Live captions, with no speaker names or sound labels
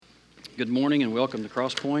Good morning and welcome to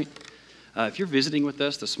Crosspoint. If you're visiting with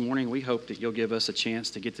us this morning, we hope that you'll give us a chance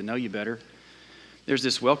to get to know you better. There's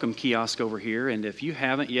this welcome kiosk over here, and if you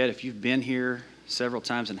haven't yet, if you've been here several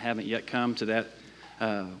times and haven't yet come to that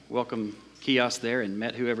welcome kiosk there and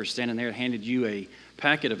met whoever's standing there and handed you a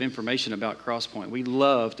packet of information about Crosspoint, we'd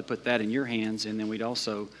love to put that in your hands, and then we'd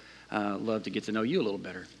also love to get to know you a little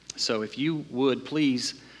better. So if you would,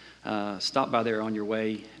 please stop by there on your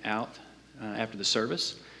way out after the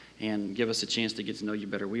service and give us a chance to get to know you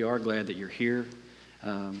better. We are glad that you're here.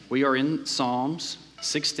 We are in Psalms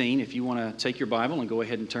 16. If you want to take your Bible and go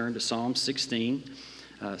ahead and turn to Psalm 16.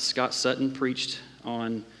 Scott Sutton preached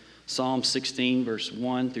on Psalm 16, verse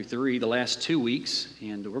 1 through 3 the last 2 weeks,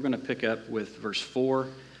 and we're going to pick up with verse 4,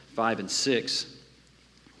 5, and 6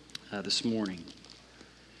 this morning.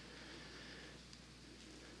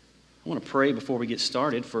 I want to pray before we get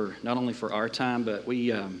started for not only for our time, but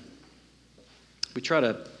we try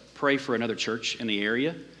to pray for another church in the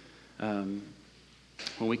area. When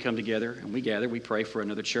we come together and we gather, we pray for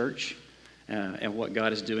another church and what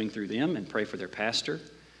God is doing through them, and pray for their pastor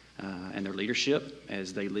and their leadership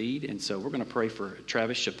as they lead. And so we're going to pray for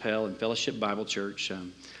Travis Chappell and Fellowship Bible Church.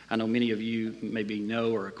 I know many of you maybe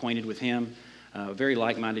know or are acquainted with him. A very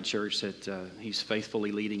like-minded church that he's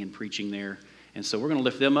faithfully leading and preaching there. And so we're going to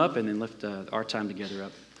lift them up and then lift our time together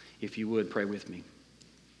up. If you would, pray with me.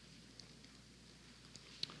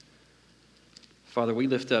 Father, we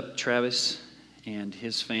lift up Travis and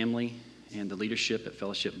his family and the leadership at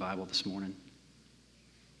Fellowship Bible this morning.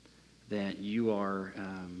 That you are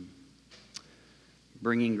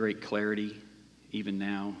bringing great clarity even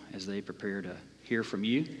now as they prepare to hear from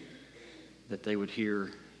you. That they would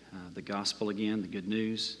hear the gospel again, the good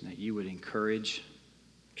news. That you would encourage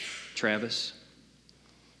Travis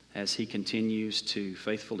as he continues to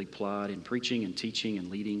faithfully plod in preaching and teaching and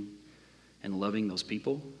leading and loving those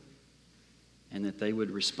people. And that they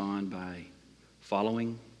would respond by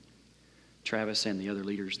following Travis and the other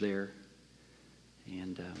leaders there.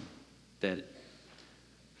 And that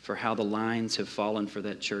for how the lines have fallen for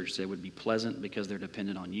that church, they would be pleasant because they're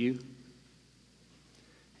dependent on you.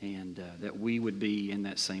 And that we would be in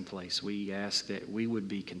that same place. We ask that we would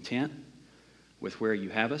be content with where you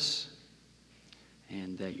have us.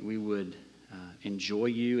 And that we would enjoy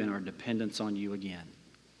you and our dependence on you again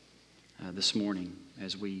this morning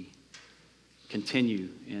as we continue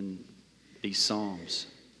in these Psalms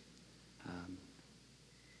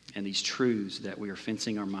and these truths that we are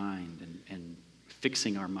fencing our mind and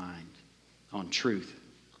fixing our mind on truth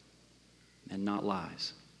and not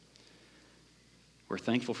lies. We're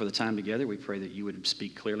thankful for the time together. We pray that you would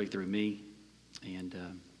speak clearly through me. And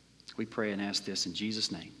we pray and ask this in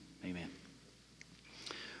Jesus' name. Amen.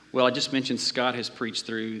 Well, I just mentioned Scott has preached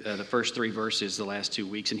through the first 3 verses the last 2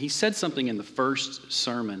 weeks, and he said something in the first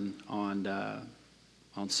sermon on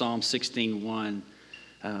Psalm 16:1.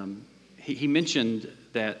 He mentioned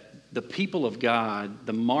that the people of God,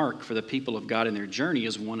 the mark for the people of God in their journey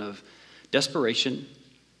is one of desperation,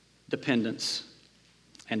 dependence,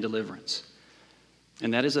 and deliverance.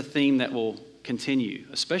 And that is a theme that will continue,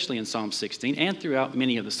 especially in Psalm 16 and throughout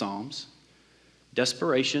many of the Psalms.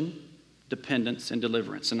 Desperation, dependence, and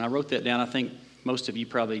deliverance. And I wrote that down. I think most of you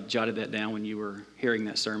probably jotted that down when you were hearing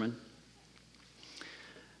that sermon.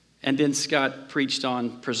 And then Scott preached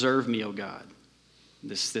on preserve me, O God,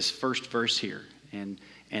 this first verse here.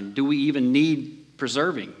 And do we even need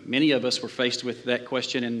preserving? Many of us were faced with that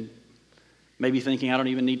question and maybe thinking, I don't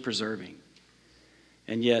even need preserving.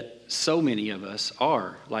 And yet so many of us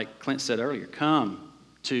are, like Clint said earlier, come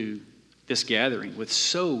to this gathering with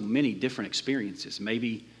so many different experiences.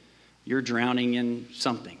 Maybe you're drowning in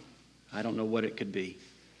something. I don't know what it could be.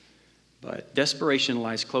 But desperation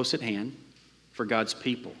lies close at hand for God's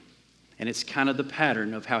people. And it's kind of the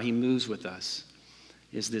pattern of how he moves with us,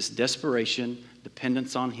 is this desperation,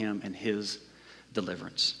 dependence on him, and his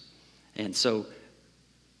deliverance. And so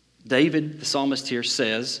David, the psalmist here,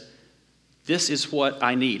 says, this is what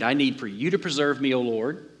I need. I need for you to preserve me, O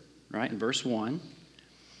Lord, right, in verse 1.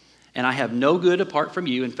 And I have no good apart from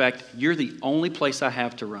you. In fact, you're the only place I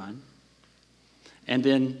have to run. And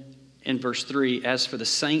then in verse 3, as for the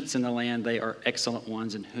saints in the land, they are excellent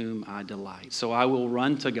ones in whom I delight. So I will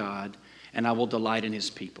run to God and I will delight in his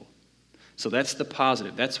people. So that's the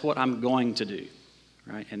positive. That's what I'm going to do,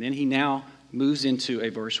 right? And then he now moves into a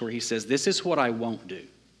verse where he says, this is what I won't do.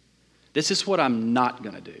 This is what I'm not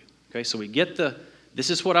going to do. Okay, so we get this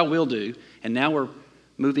is what I will do, and now we're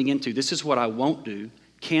moving into this is what I won't do,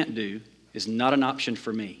 can't do, is not an option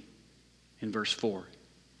for me in verse 4.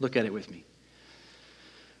 Look at it with me.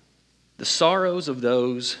 The sorrows of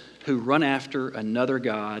those who run after another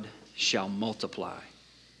God shall multiply.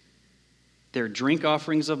 Their drink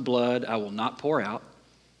offerings of blood I will not pour out,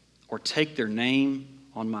 or take their name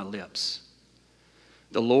on my lips.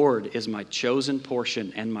 The Lord is my chosen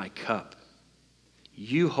portion and my cup.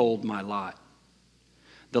 You hold my lot.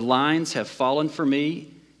 The lines have fallen for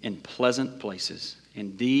me in pleasant places.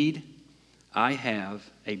 Indeed, I have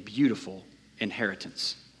a beautiful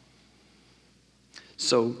inheritance.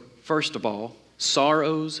 So, first of all,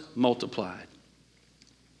 sorrows multiplied.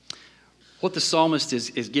 What the psalmist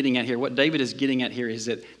is getting at here, what David is getting at here, is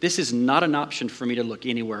that this is not an option for me to look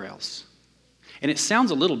anywhere else. And it sounds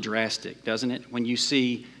a little drastic, doesn't it, when you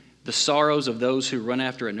see the sorrows of those who run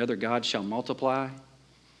after another god shall multiply?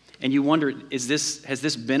 And you wonder, has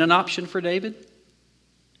this been an option for David?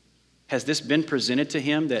 Has this been presented to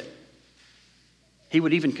him that he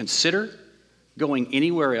would even consider going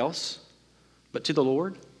anywhere else but to the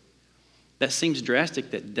Lord? That seems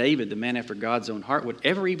drastic that David, the man after God's own heart, would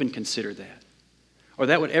ever even consider that. Or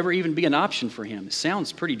that would ever even be an option for him. It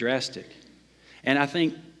sounds pretty drastic. And I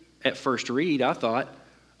think at first read, I thought,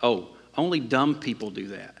 oh, only dumb people do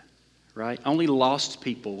that, right? Only lost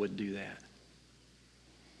people would do that.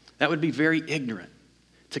 That would be very ignorant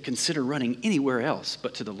to consider running anywhere else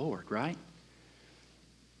but to the Lord, right?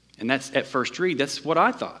 And that's at first read, that's what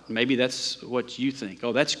I thought. Maybe that's what you think.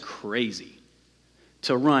 Oh, that's crazy.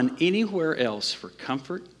 To run anywhere else for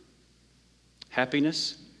comfort,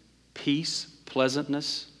 happiness, peace,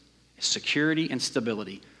 pleasantness, security, and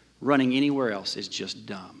stability. Running anywhere else is just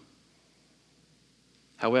dumb.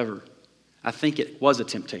 However, I think it was a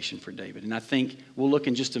temptation for David. And I think we'll look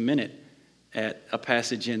in just a minute at a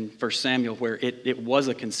passage in 1 Samuel where it was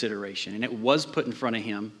a consideration and it was put in front of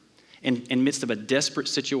him in midst of a desperate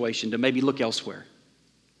situation to maybe look elsewhere,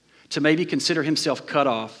 to maybe consider himself cut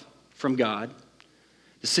off from God,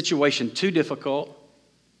 the situation too difficult.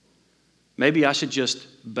 Maybe I should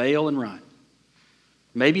just bail and run.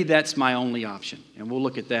 Maybe that's my only option. And we'll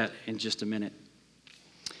look at that in just a minute.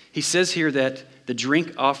 He says here that the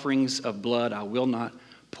drink offerings of blood I will not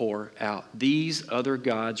pour out. These other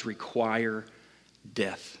gods require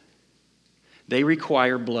death. They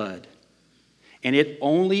require blood. And it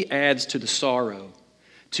only adds to the sorrow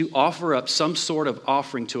to offer up some sort of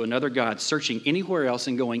offering to another god, searching anywhere else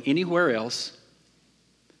and going anywhere else.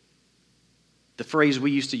 The phrase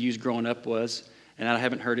we used to use growing up was, and I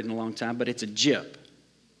haven't heard it in a long time, but it's a gyp.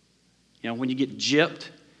 You know, when you get gypped,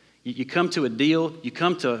 you come to a deal, you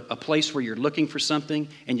come to a place where you're looking for something,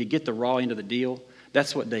 and you get the raw end of the deal.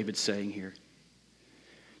 That's what David's saying here.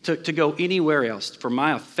 To go anywhere else, for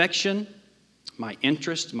my affection, my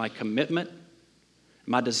interest, my commitment,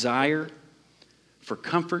 my desire, for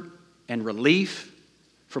comfort and relief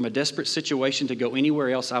from a desperate situation, to go anywhere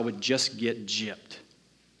else, I would just get gypped.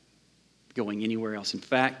 Going anywhere else. In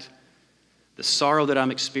fact, the sorrow that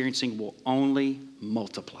I'm experiencing will only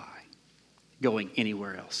multiply going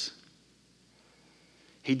anywhere else.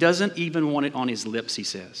 He doesn't even want it on his lips, he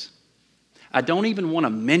says. I don't even want to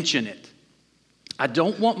mention it. I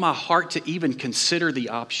don't want my heart to even consider the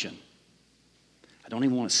option. I don't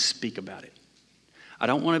even want to speak about it. I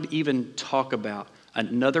don't want to even talk about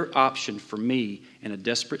another option for me in a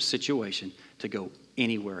desperate situation to go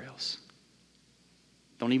anywhere else.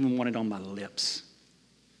 Don't even want it on my lips.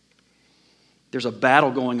 There's a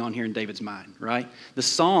battle going on here in David's mind, right? The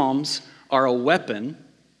Psalms are a weapon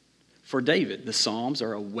for David. The Psalms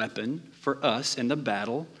are a weapon for us in the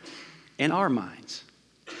battle in our minds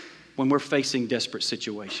when we're facing desperate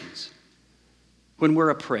situations, when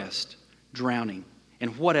we're oppressed, drowning,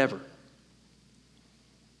 and whatever.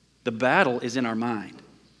 The battle is in our mind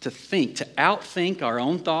to think, to outthink our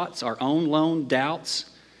own thoughts, our own lone doubts,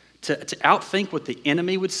 to outthink what the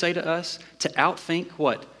enemy would say to us, to outthink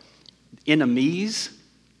what enemies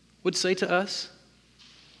would say to us.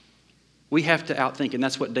 We have to outthink, and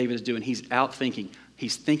that's what David is doing. He's outthinking.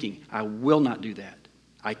 He's thinking, I will not do that.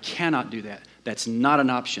 I cannot do that. That's not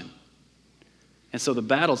an option. And so the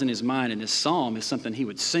battle's in his mind, and this psalm is something he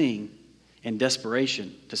would sing in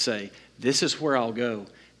desperation to say, this is where I'll go.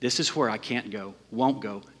 This is where I can't go, won't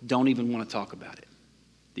go, don't even want to talk about it.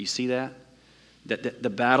 Do you see that? That the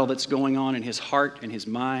battle that's going on in his heart and his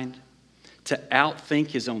mind, to outthink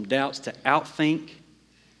his own doubts, to outthink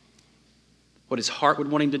what his heart would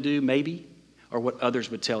want him to do, maybe, or what others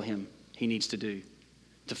would tell him he needs to do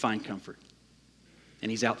to find comfort. And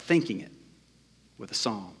he's outthinking it with a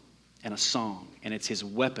psalm and a song, and it's his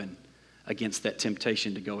weapon against that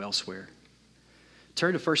temptation to go elsewhere.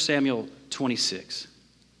 Turn to 1 Samuel 26.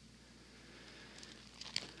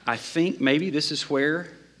 I think maybe this is where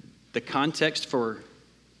the context for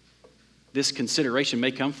this consideration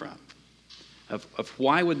may come from, of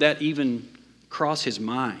why would that even cross his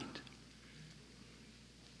mind.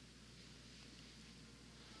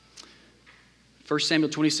 1 Samuel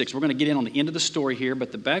 26. We're going to get in on the end of the story here,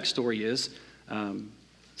 but the backstory is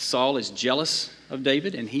Saul is jealous of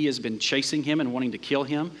David, and he has been chasing him and wanting to kill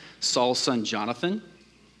him. Saul's son Jonathan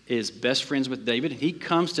is best friends with David. He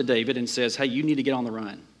comes to David and says, hey, you need to get on the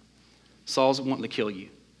run. Saul's wanting to kill you,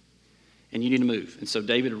 and you need to move. And so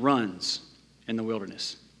David runs in the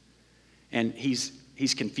wilderness. And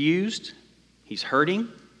he's confused. He's hurting.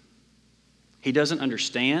 He doesn't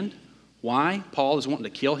understand why Paul is wanting to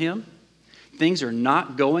kill him. Things are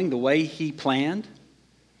not going the way he planned.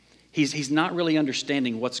 He's not really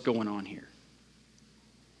understanding what's going on here.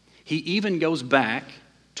 He even goes back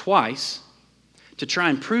twice to try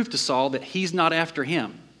and prove to Saul that he's not after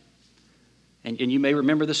him. And you may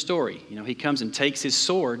remember the story. You know, he comes and takes his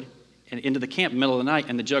sword into the camp in the middle of the night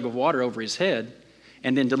and the jug of water over his head,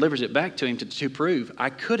 and then delivers it back to him to prove, I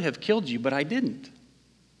could have killed you, but I didn't.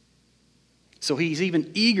 So he's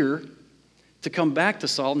even eager to come back to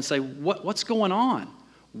Saul and say, what's going on?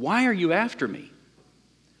 Why are you after me?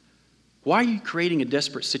 Why are you creating a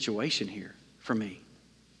desperate situation here for me?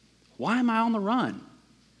 Why am I on the run?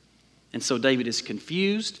 And so David is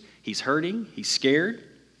confused. He's hurting. He's scared.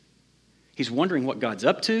 He's wondering what God's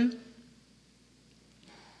up to.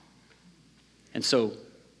 And so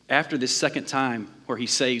after this second time where he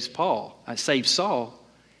saves Saul,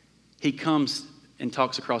 he comes and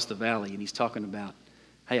talks across the valley, and he's talking about,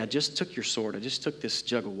 hey, I just took your sword. I just took this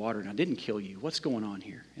jug of water, and I didn't kill you. What's going on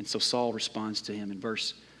here? And so Saul responds to him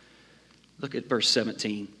look at verse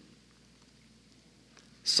 17.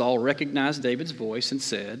 Saul recognized David's voice and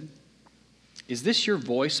said, is this your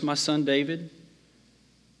voice, my son David?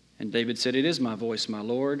 And David said, it is my voice, my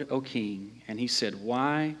Lord, O king. And he said,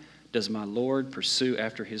 why does my Lord pursue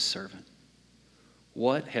after his servant?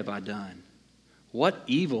 What have I done? What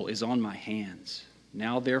evil is on my hands?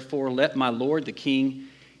 Now therefore let my Lord the king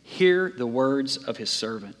hear the words of his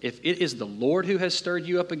servant. If it is the Lord who has stirred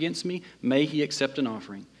you up against me, may he accept an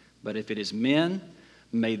offering. But if it is men,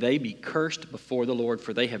 may they be cursed before the Lord,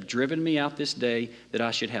 for they have driven me out this day that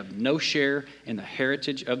I should have no share in the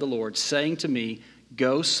heritage of the Lord, saying to me,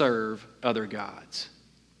 go serve other gods.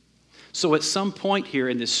 So at some point here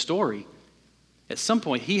in this story, the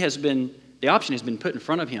option has been put in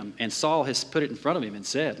front of him, and Saul has put it in front of him and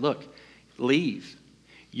said, look, leave.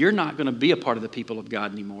 You're not going to be a part of the people of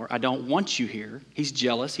God anymore. I don't want you here. He's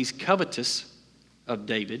jealous. He's covetous of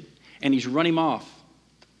David, and he's run him off.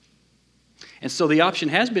 And so the option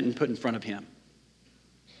has been put in front of him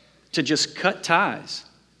to just cut ties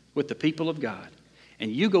with the people of God,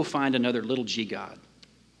 and you go find another little g god.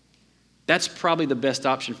 That's probably the best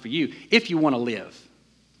option for you if you want to live,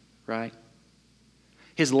 right?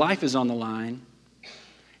 His life is on the line,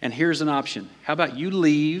 and here's an option. How about you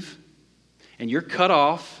leave, and you're cut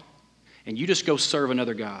off, and you just go serve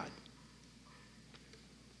another god?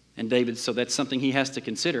 And David, so that's something he has to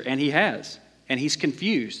consider, and he has, and he's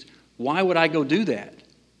confused. Why would I go do that?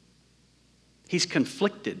 He's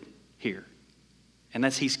conflicted here, and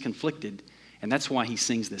he's conflicted, and that's why he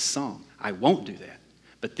sings this song. I won't do that.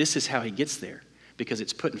 But this is how he gets there, because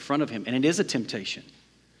it's put in front of him. And it is a temptation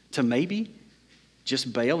to maybe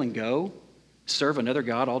just bail and go serve another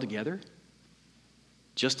god altogether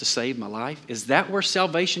just to save my life. Is that where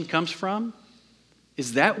salvation comes from?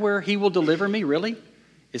 Is that where he will deliver me, really?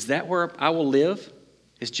 Is that where I will live?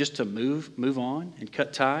 Is just to move on and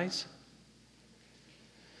cut ties?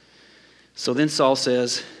 So then Saul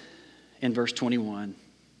says in verse 21,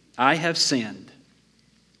 I have sinned.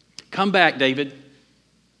 Come back, David.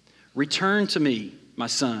 Return to me, my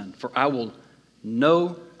son, for I will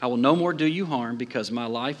no more do you harm, because my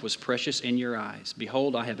life was precious in your eyes.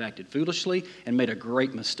 Behold, I have acted foolishly and made a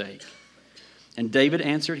great mistake. And David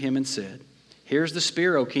answered him and said, here's the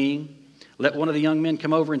spear, O king. Let one of the young men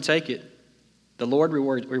come over and take it. The Lord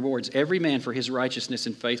rewards every man for his righteousness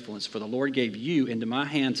and faithfulness, for the Lord gave you into my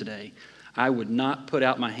hand today. I would not put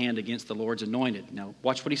out my hand against the Lord's anointed. Now,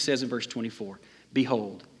 watch what he says in verse 24.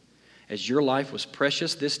 Behold, as your life was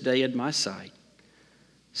precious this day in my sight,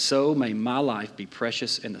 so may my life be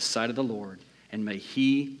precious in the sight of the Lord, and may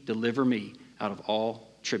he deliver me out of all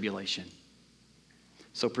tribulation.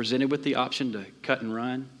 So presented with the option to cut and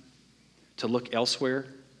run, to look elsewhere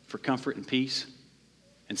for comfort and peace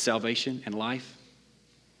and salvation and life,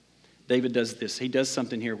 David does this. He does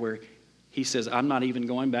something here where he says, I'm not even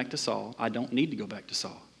going back to Saul. I don't need to go back to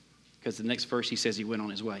Saul. Because the next verse he says he went on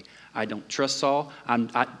his way. I don't trust Saul.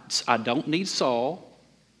 I don't need Saul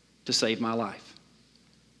to save my life.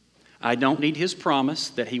 I don't need his promise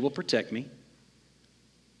that he will protect me.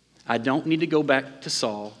 I don't need to go back to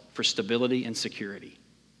Saul for stability and security.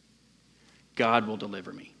 God will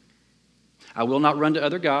deliver me. I will not run to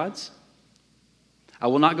other gods. I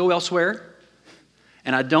will not go elsewhere.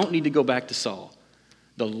 And I don't need to go back to Saul.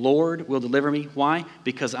 The Lord will deliver me. Why?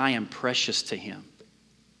 Because I am precious to him.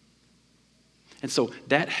 And so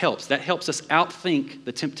that helps. That helps us outthink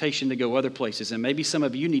the temptation to go other places. And maybe some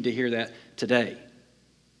of you need to hear that today.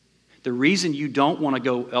 The reason you don't want to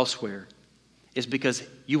go elsewhere is because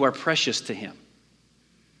you are precious to him.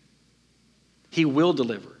 He will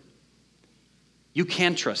deliver. You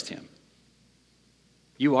can trust him.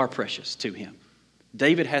 You are precious to him.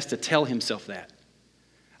 David has to tell himself that.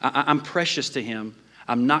 I'm precious to him.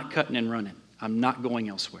 I'm not cutting and running. I'm not going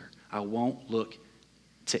elsewhere. I won't look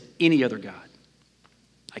to any other God.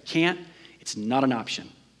 I can't. It's not an option.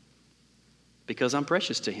 Because I'm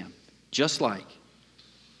precious to him. Just like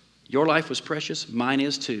your life was precious, mine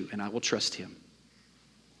is too, and I will trust him.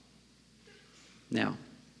 Now,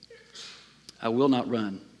 I will not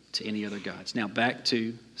run to any other gods. Now, back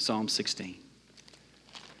to Psalm 16.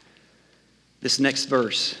 This next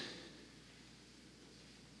verse.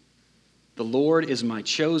 The Lord is my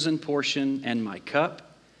chosen portion and my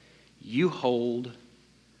cup. You hold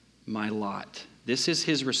my lot. This is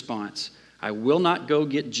his response. I will not go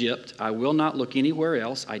get gypped. I will not look anywhere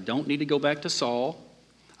else. I don't need to go back to Saul.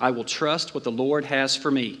 I will trust what the Lord has for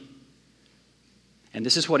me. And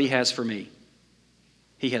this is what he has for me.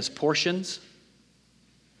 He has portions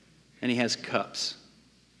and he has cups.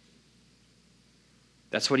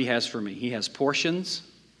 That's what he has for me. He has portions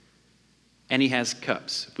and he has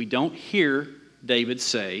cups. We don't hear David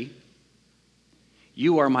say,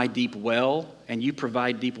 you are my deep well and you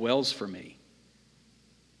provide deep wells for me.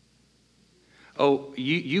 Oh,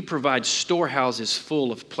 you provide storehouses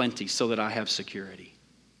full of plenty so that I have security.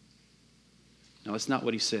 No, that's not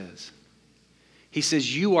what he says. He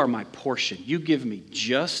says, you are my portion. You give me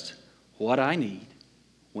just what I need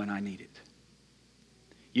when I need it.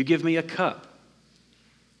 You give me a cup.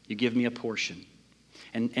 You give me a portion.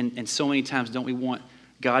 And so many times don't we want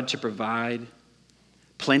God to provide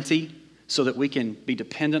plenty so that we can be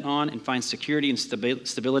dependent on and find security and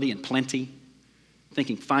stability and plenty?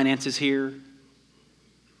 Thinking finances here,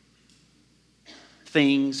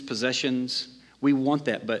 things, possessions. We want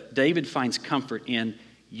that, but David finds comfort in,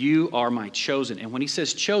 you are my chosen. And when he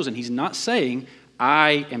says chosen, he's not saying,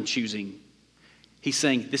 I am choosing. He's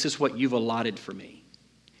saying, this is what you've allotted for me.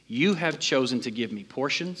 You have chosen to give me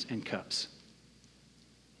portions and cups.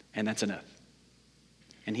 And that's enough.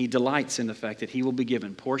 And he delights in the fact that he will be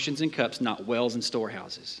given portions and cups, not wells and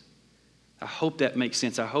storehouses. I hope that makes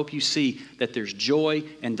sense. I hope you see that there's joy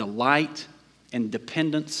and delight and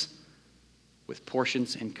dependence with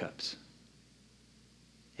portions and cups.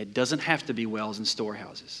 It doesn't have to be wells and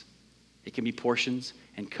storehouses. It can be portions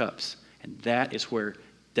and cups. And that is where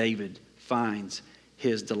David finds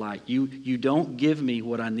his delight. You don't give me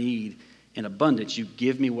what I need in abundance. You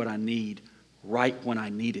give me what I need right when I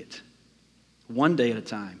need it. One day at a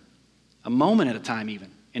time. A moment at a time even,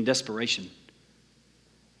 in desperation.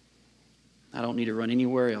 I don't need to run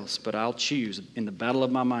anywhere else, but I'll choose. In the battle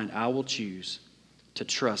of my mind, I will choose to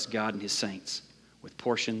trust God and his saints with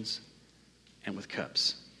portions and with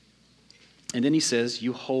cups. And then he says,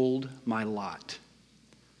 you hold my lot.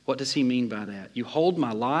 What does he mean by that? You hold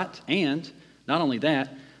my lot, and not only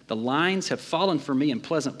that, the lines have fallen for me in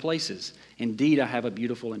pleasant places. Indeed, I have a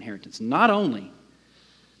beautiful inheritance. Not only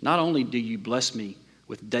do you bless me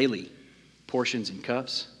with daily portions and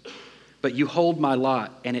cups, but you hold my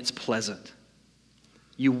lot, and it's pleasant.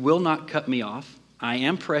 You will not cut me off. I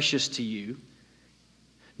am precious to you.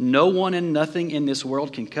 No one and nothing in this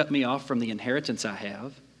world can cut me off from the inheritance I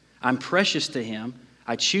have. I'm precious to him.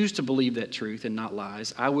 I choose to believe that truth and not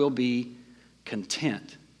lies. I will be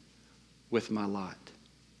content with my lot.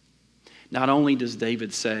 Not only does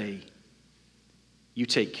David say, you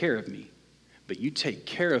take care of me, but you take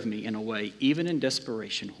care of me in a way, even in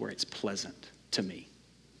desperation, where it's pleasant to me.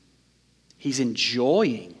 He's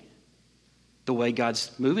enjoying the way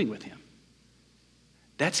God's moving with him.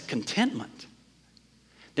 That's contentment.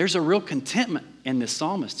 There's a real contentment in this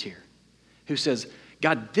psalmist here who says,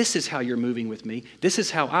 God, this is how you're moving with me. This is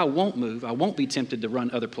how I won't move. I won't be tempted to run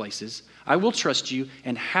other places. I will trust you.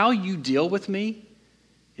 And how you deal with me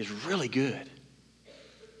is really good.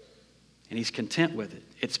 And he's content with it.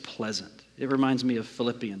 It's pleasant. It reminds me of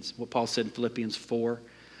Philippians, what Paul said in Philippians 4.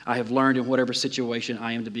 I have learned in whatever situation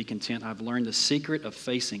I am to be content. I've learned the secret of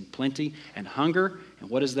facing plenty and hunger. And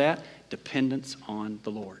what is that? Dependence on the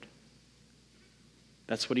Lord.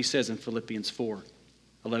 That's what he says in Philippians 4,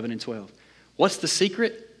 11 and 12. What's the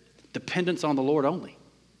secret? Dependence on the Lord only.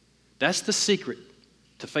 That's the secret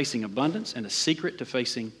to facing abundance and a secret to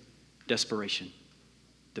facing desperation.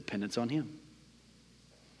 Dependence on him.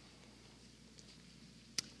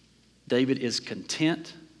 David is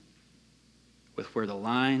content with where the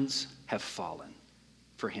lines have fallen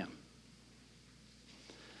for him.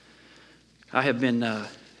 I have been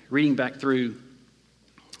reading back through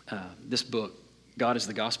this book, God is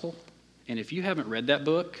the Gospel. And if you haven't read that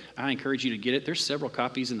book, I encourage you to get it. There's several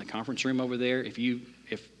copies in the conference room over there.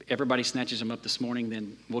 If everybody snatches them up this morning,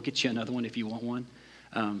 then we'll get you another one if you want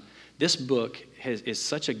one. This book is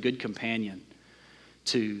such a good companion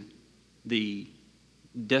to the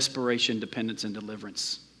desperation, dependence, and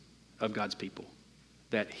deliverance of God's people,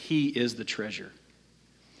 that he is the treasure.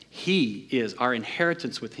 He is, our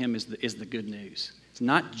inheritance with him is the good news. It's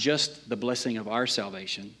not just the blessing of our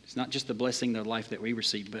salvation. It's not just the blessing of the life that we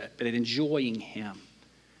receive, but enjoying him.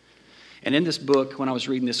 And in this book, when I was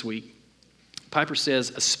reading this week, Piper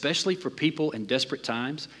says, especially for people in desperate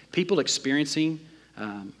times, people experiencing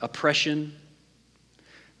oppression,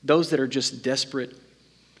 those that are just desperate,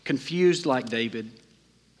 confused like David.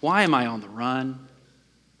 Why am I on the run?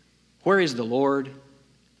 Where is the Lord?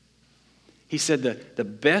 He said the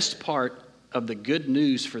best part of the good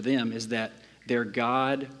news for them is that their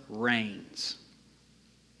God reigns.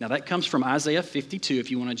 Now that comes from Isaiah 52,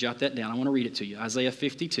 if you want to jot that down. I want to read it to you. Isaiah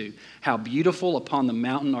 52. How beautiful upon the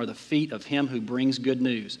mountain are the feet of him who brings good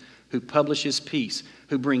news, who publishes peace,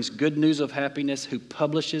 who brings good news of happiness, who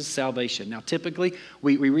publishes salvation. Now typically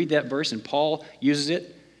we read that verse and Paul uses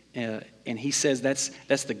it and he says that's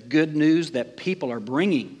the good news that people are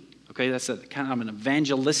bringing. Okay, that's a kind of an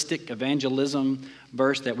evangelism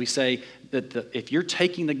verse that we say that if you're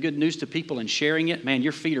taking the good news to people and sharing it, man,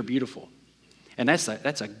 your feet are beautiful. And that's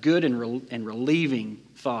a good and relieving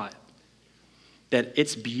thought, that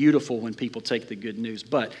it's beautiful when people take the good news.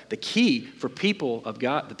 But the key for people of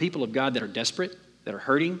God, the people of God that are desperate, that are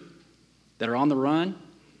hurting, that are on the run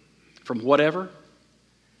from whatever,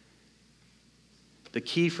 the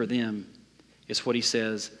key for them is what he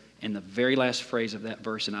says in the very last phrase of that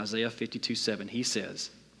verse in Isaiah 52:7. He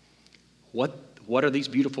says, what are these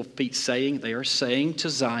beautiful feet saying? They are saying to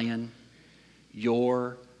Zion,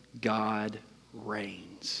 your God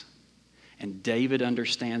reigns. And David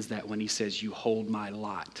understands that when he says, you hold my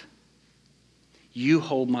lot. You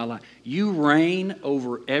hold my lot. You reign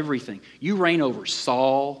over everything. You reign over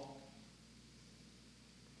Saul.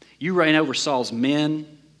 You reign over Saul's men.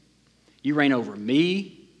 You reign over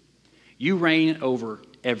me. You reign over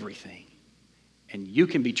everything. And you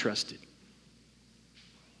can be trusted.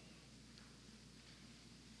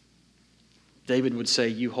 David would say,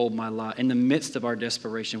 you hold my lot. In the midst of our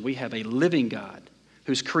desperation, we have a living God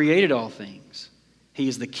who's created all things. He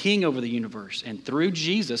is the king over the universe. And through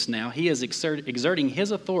Jesus now, he is exerting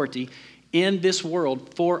his authority in this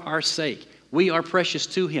world for our sake. We are precious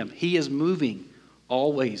to him. He is moving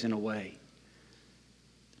always in a way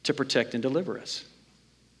to protect and deliver us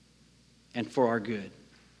and for our good.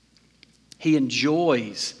 He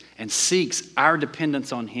enjoys and seeks our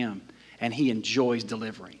dependence on him, and he enjoys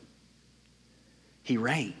delivering. He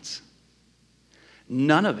reigns.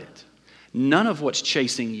 None of it, none of what's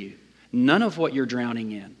chasing you, none of what you're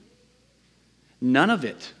drowning in, none of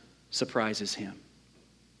it surprises him.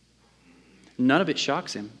 None of it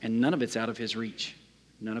shocks him, and none of it's out of his reach.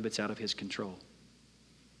 None of it's out of his control.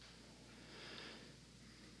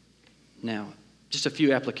 Now, just a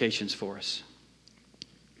few applications for us.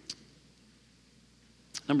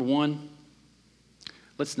 Number one,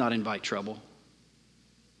 let's not invite trouble.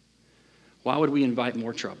 Why would we invite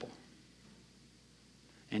more trouble?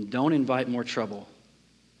 And don't invite more trouble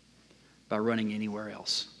by running anywhere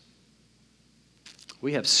else.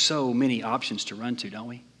 We have so many options to run to, don't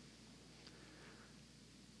we?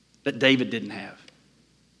 That David didn't have.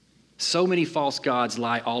 So many false gods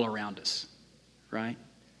lie all around us, right?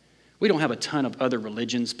 We don't have a ton of other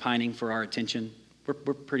religions pining for our attention. We're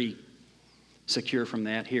pretty secure from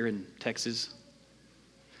that here in Texas.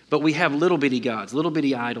 But we have little bitty gods, little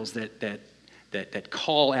bitty idols that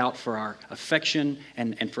call out for our affection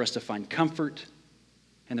and for us to find comfort.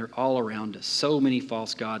 And they're all around us. So many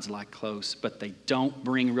false gods lie close, but they don't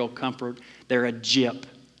bring real comfort. They're a gyp.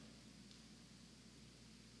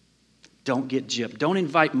 Don't get gypped. Don't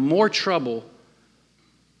invite more trouble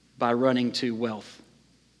by running to wealth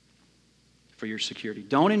for your security.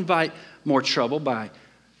 Don't invite more trouble by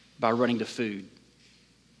running to food.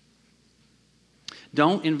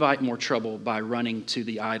 Don't invite more trouble by running to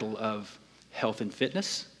the idol of health and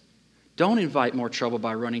fitness. Don't invite more trouble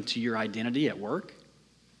by running to your identity at work.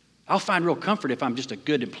 I'll find real comfort if I'm just a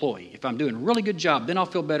good employee. If I'm doing a really good job, then I'll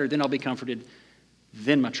feel better, then I'll be comforted,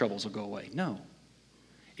 then my troubles will go away. No.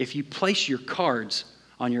 If you place your cards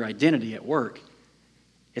on your identity at work,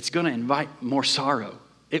 it's going to invite more sorrow.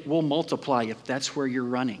 It will multiply if that's where you're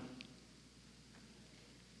running.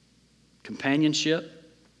 Companionship,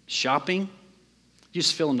 shopping, You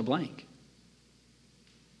just fill in the blank.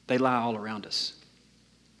 They lie all around us.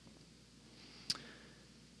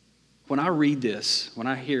 When I read this, when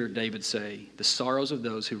I hear David say, the sorrows of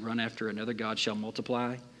those who run after another god shall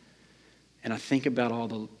multiply, and I think about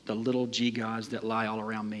all the little g gods that lie all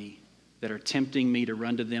around me, that are tempting me to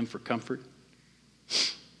run to them for comfort.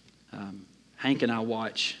 Hank and I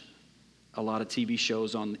watch a lot of TV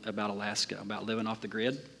shows about Alaska, about living off the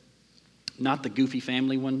grid. Not the Goofy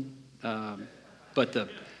Family one, but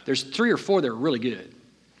there's 3 or 4 that are really good.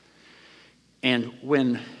 And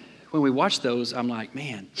when we watch those, I'm like,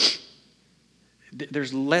 man,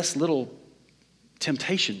 there's less little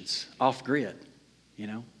temptations off grid, you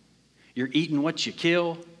know. You're eating what you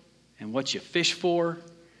kill and what you fish for.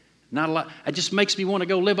 Not a lot. It just makes me want to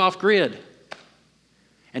go live off grid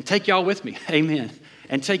and take y'all with me. Amen.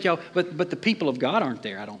 And take y'all. But the people of God aren't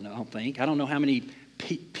there. I don't think. I don't know how many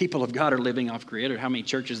people of God are living off grid or how many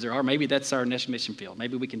churches there are. Maybe that's our next mission field.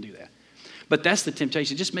 Maybe we can do that. But that's the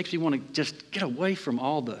temptation. It just makes me want to just get away from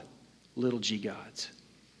all the little g gods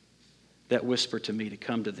that whisper to me to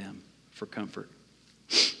come to them for comfort.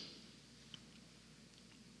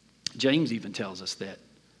 James even tells us that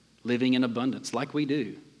living in abundance, like we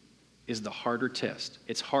do, is the harder test.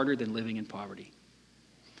 It's harder than living in poverty.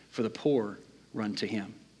 For the poor run to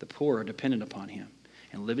him. The poor are dependent upon him.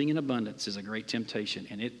 And living in abundance is a great temptation.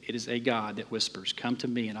 And it is a God that whispers, come to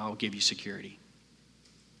me and I will give you security.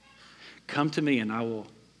 Come to me and I will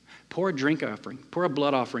pour a drink offering, pour a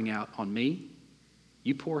blood offering out on me.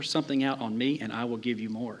 You pour something out on me and I will give you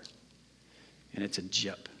more. And it's a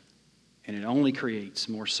jip. And it only creates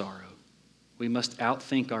more sorrow. We must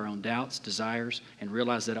outthink our own doubts, desires, and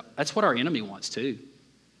realize that that's what our enemy wants too.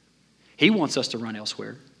 He wants us to run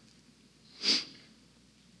elsewhere.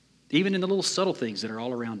 Even in the little subtle things that are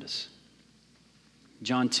all around us.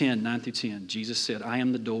 John 10, 9 through 10, Jesus said, I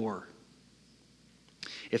am the door.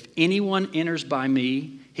 If anyone enters by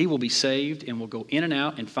me, he will be saved and will go in and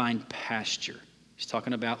out and find pasture. He's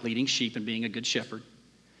talking about leading sheep and being a good shepherd.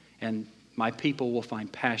 And my people will find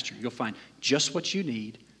pasture. You'll find just what you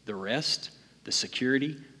need, the rest, the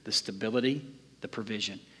security, the stability, the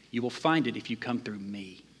provision. You will find it if you come through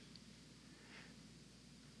me.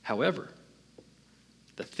 However,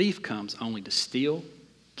 the thief comes only to steal,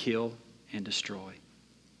 kill, and destroy.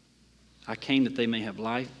 I came that they may have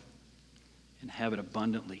life and have it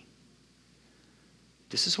abundantly.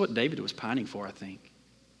 This is what David was pining for, I think.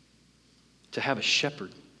 To have a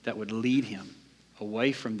shepherd that would lead him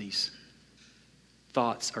away from these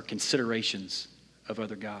thoughts or considerations of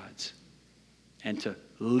other gods and to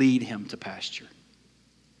lead him to pasture.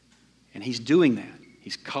 And he's doing that.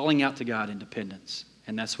 He's calling out to God in dependence.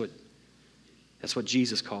 And that's what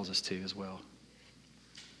Jesus calls us to as well.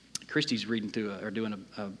 Christy's reading through or doing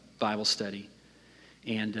a Bible study,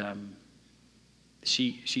 and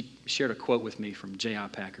she shared a quote with me from J.I.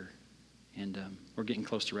 Packer, and we're getting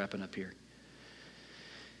close to wrapping up here.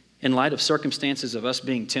 In light of circumstances of us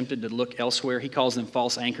being tempted to look elsewhere, he calls them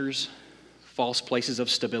false anchors, false places of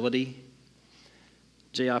stability.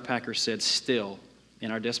 J.I. Packer said, still,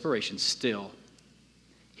 in our desperation, still,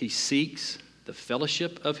 he seeks the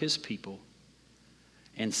fellowship of his people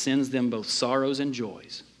and sends them both sorrows and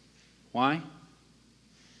joys. Why?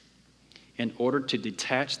 In order to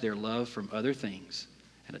detach their love from other things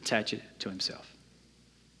and attach it to himself.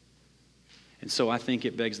 And so I think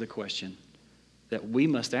it begs the question that we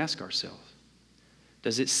must ask ourselves,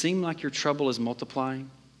 does it seem like your trouble is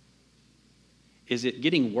multiplying? Is it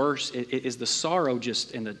getting worse? Is the sorrow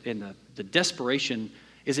just and the desperation,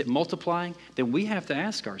 is it multiplying? Then we have to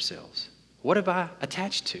ask ourselves, what have I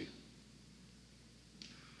attached to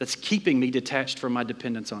that's keeping me detached from my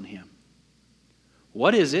dependence on him?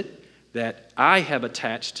 What is it that I have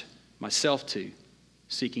attached myself to,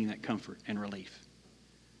 seeking that comfort and relief?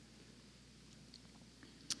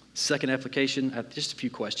 Second application, just a few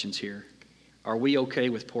questions here. Are we okay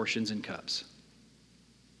with portions and cups?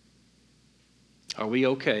 Are we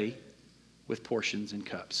okay with portions and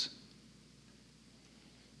cups?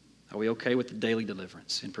 Are we okay with the daily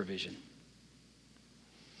deliverance and provision?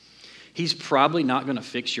 He's probably not going to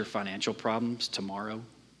fix your financial problems tomorrow,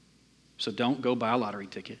 so don't go buy a lottery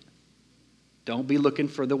ticket. Don't be looking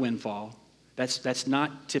for the windfall. That's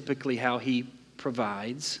not typically how he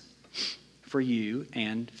provides for you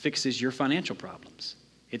and fixes your financial problems.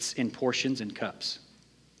 It's in portions and cups.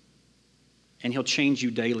 And he'll change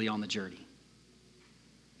you daily on the journey.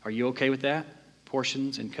 Are you okay with that?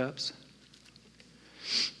 Portions and cups?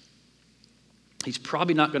 He's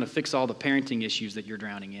probably not going to fix all the parenting issues that you're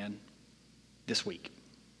drowning in this week.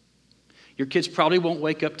 Your kids probably won't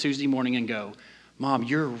wake up Tuesday morning and go, Mom,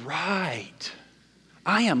 you're right.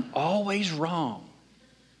 I am always wrong.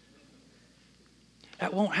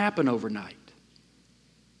 That won't happen overnight.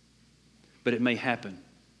 But it may happen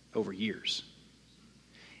over years.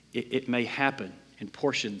 It may happen in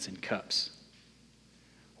portions and cups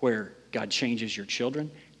where God changes your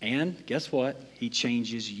children, and guess what? He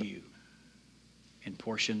changes you in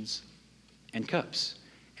portions and cups.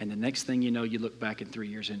 And the next thing you know, you look back in 3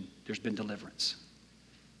 years and there's been deliverance.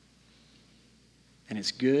 And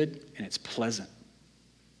it's good and it's pleasant.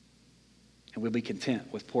 And we'll be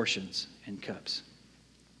content with portions and cups.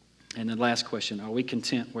 And the last question, are we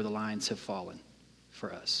content where the lines have fallen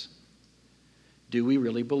for us? Do we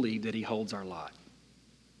really believe that he holds our lot?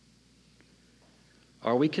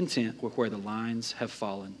 Are we content with where the lines have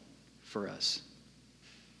fallen for us?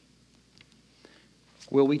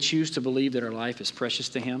 Will we choose to believe that our life is precious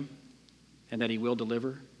to him and that he will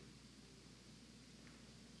deliver?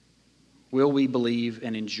 Will we believe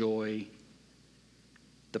and enjoy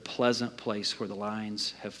the pleasant place where the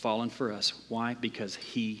lines have fallen for us? Why? Because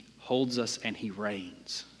he holds us and he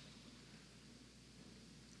reigns.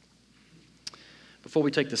 Before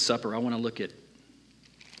we take the supper, I want to look at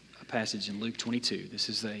a passage in Luke 22. This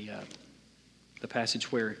is the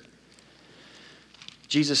passage where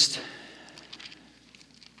Jesus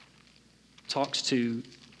talks to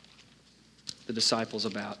the disciples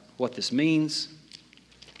about what this means.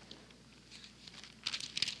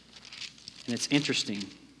 And it's interesting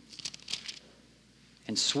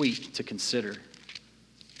and sweet to consider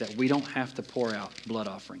that we don't have to pour out blood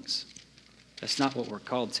offerings. That's not what we're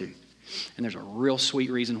called to. And there's a real sweet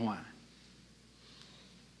reason why.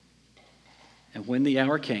 And when the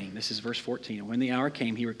hour came, this is verse 14, and when the hour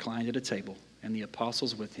came, he reclined at a table, and the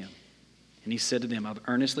apostles with him. And he said to them, I've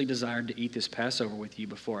earnestly desired to eat this Passover with you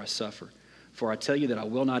before I suffer. For I tell you that I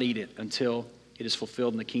will not eat it until it is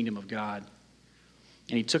fulfilled in the kingdom of God.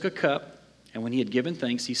 And he took a cup, and when he had given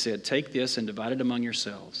thanks, he said, take this and divide it among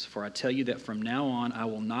yourselves. For I tell you that from now on I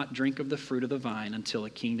will not drink of the fruit of the vine until the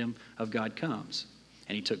kingdom of God comes.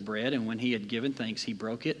 And he took bread, and when he had given thanks, he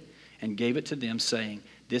broke it and gave it to them, saying,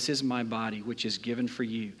 this is my body, which is given for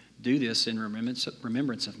you. Do this in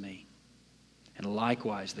remembrance of me. And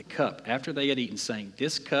likewise, the cup, after they had eaten, saying,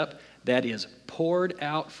 this cup that is poured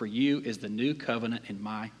out for you is the new covenant in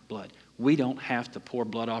my blood. We don't have to pour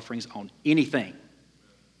blood offerings on anything.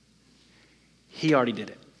 He already did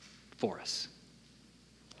it for us.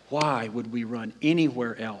 Why would we run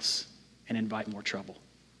anywhere else and invite more trouble?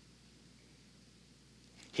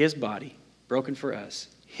 His body, broken for us,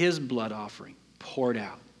 his blood offering, poured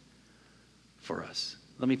out for us.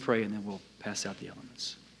 Let me pray and then we'll pass out the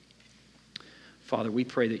elements. Father, we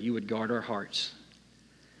pray that you would guard our hearts.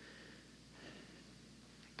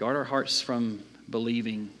 Guard our hearts from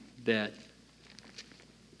believing that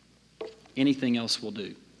anything else will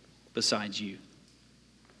do besides you.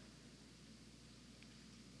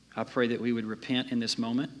 I pray that we would repent in this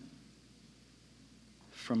moment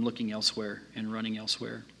from looking elsewhere and running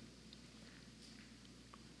elsewhere.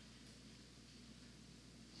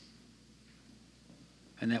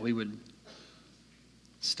 And that we would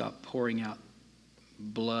stop pouring out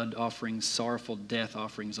blood offerings, sorrowful death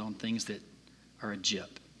offerings on things that are a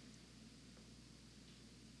jip.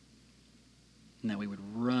 And that we would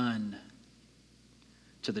run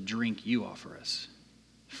to the drink you offer us,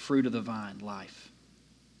 fruit of the vine, life.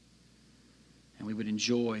 And we would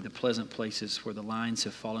enjoy the pleasant places where the lines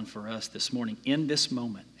have fallen for us this morning, in this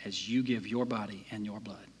moment, as you give your body and your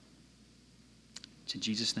blood. It's in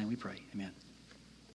Jesus' name we pray. Amen.